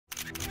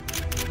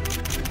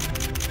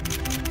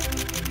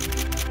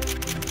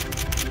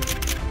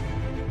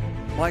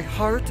My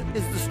heart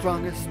is the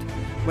strongest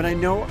when I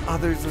know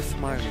others are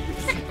smiling.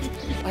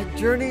 I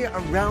journey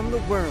around the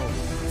world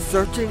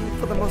searching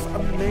for the most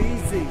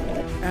amazing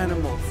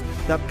animals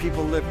that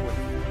people live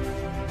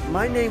with.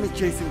 My name is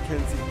Jason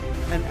Kenzie,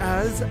 and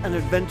as an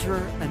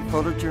adventurer and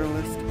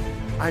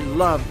photojournalist, I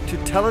love to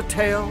tell a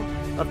tale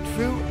of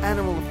true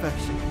animal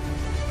affection.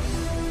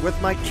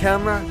 With my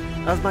camera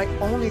as my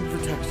only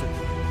protection,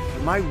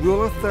 my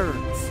rule of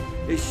thirds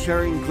is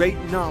sharing great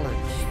knowledge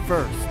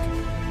first,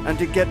 and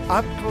to get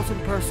up close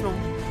and personal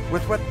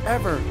with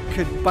whatever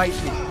could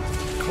bite me,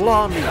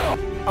 claw me,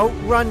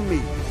 outrun me,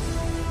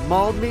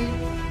 maul me,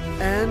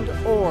 and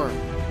or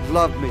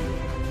love me.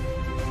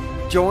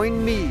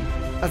 Join me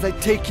as I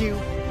take you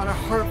on a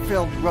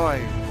heart-filled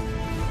ride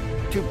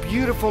to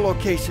beautiful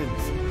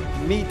locations,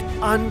 meet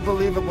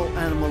unbelievable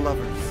animal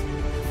lovers.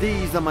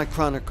 These are my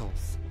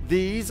chronicles.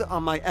 These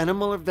are my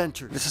animal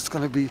adventures. This is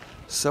going to be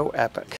so epic.